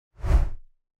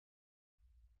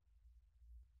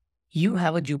You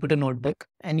have a Jupyter notebook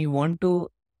and you want to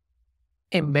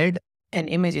embed an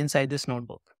image inside this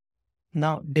notebook.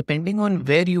 Now, depending on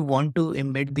where you want to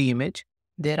embed the image,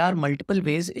 there are multiple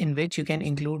ways in which you can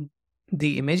include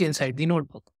the image inside the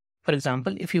notebook. For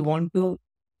example, if you want to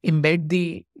embed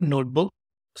the notebook,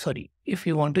 if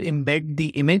you want to embed the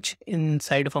image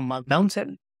inside of a markdown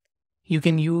cell, you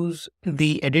can use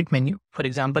the edit menu. For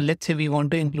example, let's say we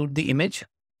want to include the image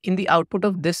in the output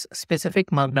of this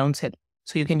specific markdown cell.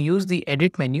 So you can use the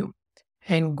edit menu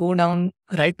and go down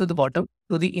right to the bottom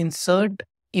to the insert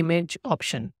image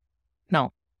option.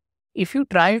 Now, if you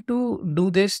try to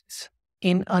do this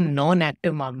in a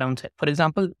non-active markdown cell, for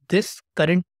example, this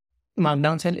current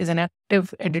markdown cell is an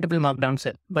active editable markdown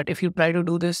cell. But if you try to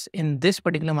do this in this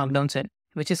particular markdown cell,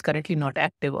 which is currently not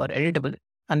active or editable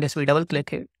unless we double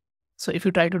click it. So if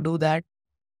you try to do that,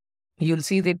 you'll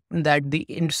see that the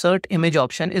insert image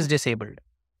option is disabled.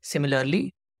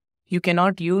 Similarly, you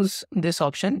cannot use this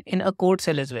option in a code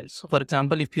cell as well. So for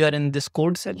example, if you are in this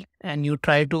code cell and you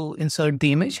try to insert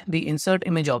the insert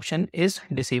image option is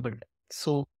disabled.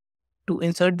 So to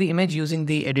insert the image using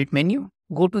the edit menu,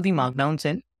 go to the markdown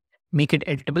cell, make it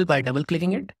editable by double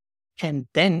clicking it, and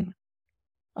then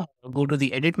go to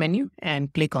the edit menu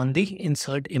and click on the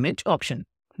insert image option.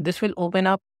 This will open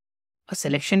up a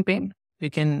selection pane. You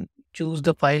can choose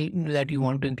the file that you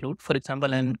want to include. For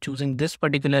example, I'm choosing this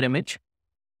particular image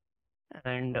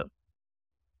and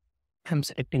I'm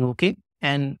selecting OK.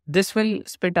 And this will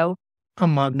spit out a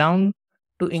markdown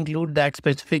to include that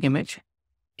specific image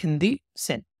in the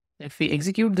cell. If we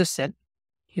execute this cell,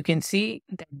 you can see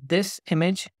that this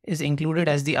image is included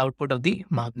as the output of the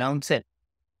markdown cell,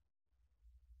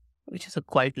 which is a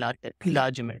quite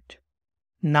large image.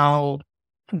 Now,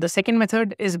 the second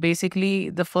method is basically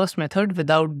the first method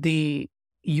without the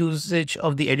usage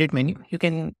of the edit menu. You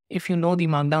can, if you know the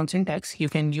markdown syntax, you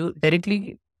can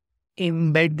directly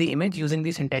embed the image using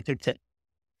the syntax itself.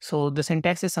 So the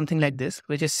syntax is something like this,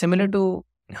 which is similar to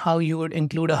how you would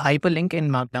include a hyperlink in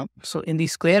Markdown. So in the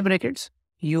square brackets,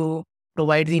 you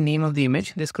provide the name of the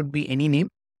image. This could be any name.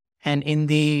 And in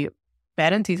the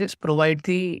parentheses, provide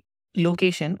the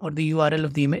location or the URL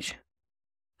of the image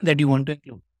that you want to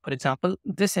include. For example,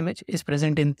 this image is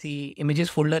present in the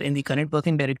images folder in the current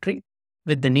working directory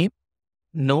with the name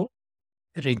no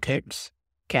regrets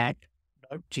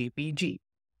cat.jpg.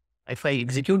 If I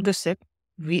execute this step,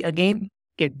 we again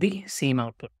get the same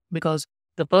output because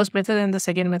the first method and the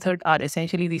second method are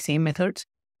essentially the same methods.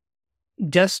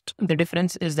 Just the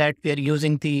difference is that we are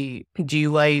using the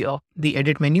GUI of the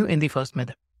edit menu in the first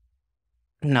method.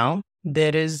 Now,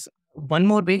 there is one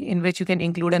more way in which you can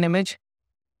include an image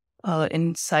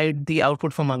inside the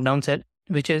output for Markdown cell,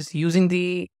 which is using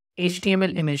the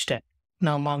HTML image tag.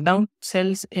 Now, Markdown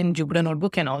cells in Jupyter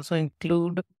Notebook can also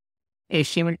include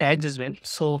HTML tags as well.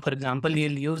 So, for example,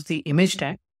 you'll use the image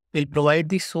tag. We'll provide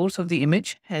the source of the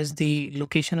image as the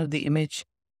location of the image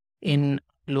in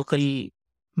local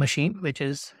machine, which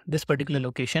is this particular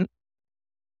location.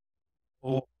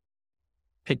 Oh,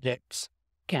 regrets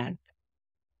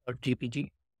cat.jpg.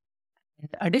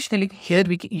 Additionally, here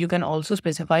you can also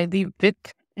specify the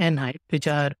width and height, which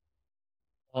are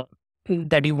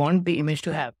that you want the image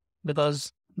to have,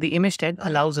 because the image tag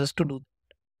allows us to do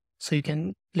that. So you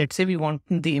can, let's say we want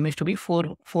the image to be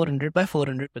 400 by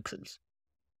 400 pixels.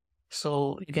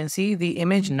 So you can see the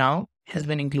image now has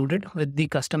been included with the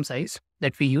custom size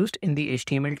that we used in the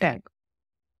HTML tag.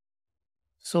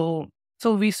 So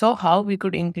we saw how we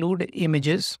could include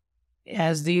images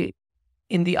as in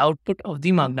the output of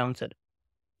the Markdown cell.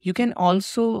 You can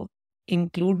also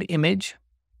include image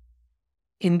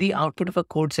in the output of a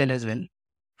code cell as well.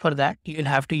 For that, you'll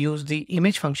have to use the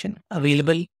image function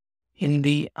available in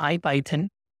the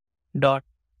ipython.display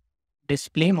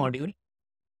module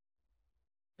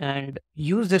and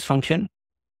use this function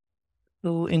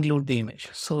to include the image.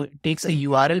 So it takes a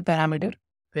URL parameter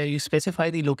where you specify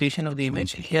the location of the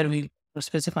image. Here we are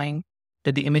specifying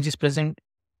that the image is present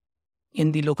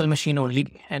in the local machine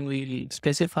only, and we'll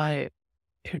specify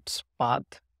its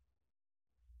path.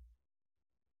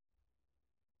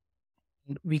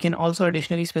 We can also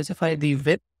additionally specify the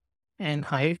width and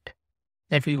height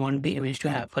that we want the image to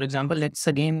have. For example, let's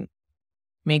again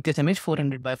make this image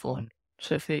 400 by 400.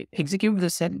 So if we execute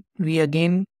this cell, we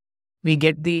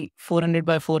get the 400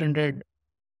 by 400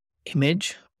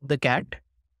 image of the cat,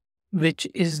 which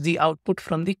is the output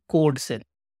from the code cell.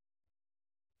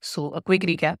 So a quick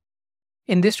recap.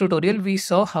 In this tutorial, we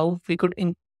saw how we could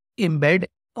embed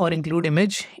or include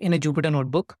image in a Jupyter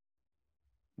Notebook.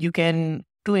 You can,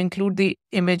 to include the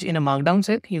image in a Markdown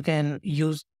cell, you can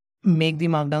make the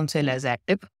Markdown cell as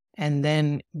active and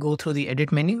then go through the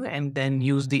edit menu and then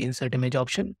use the insert image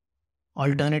option.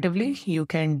 Alternatively, you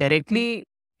can directly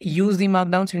use the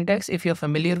markdown syntax if you're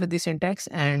familiar with the syntax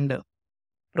and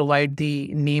provide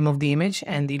the name of the image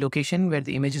and the location where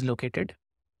the image is located.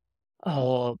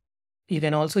 Uh, you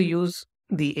can also use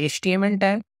the HTML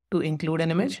tag to include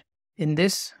an image. In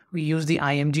this, we use the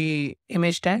img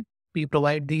image tag. We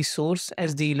provide the source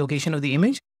as the location of the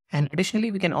image. And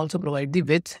additionally, we can also provide the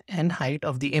width and height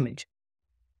of the image.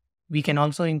 We can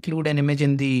also include an image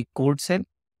in the code cell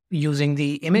using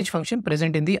the image function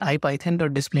present in the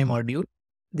ipython.display module.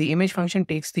 The image function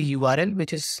takes the URL,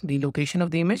 which is the location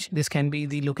of the image. This can be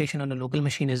the location on a local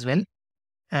machine as well.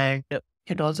 And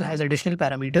it also has additional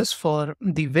parameters for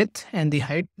the width and the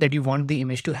height that you want the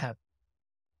image to have.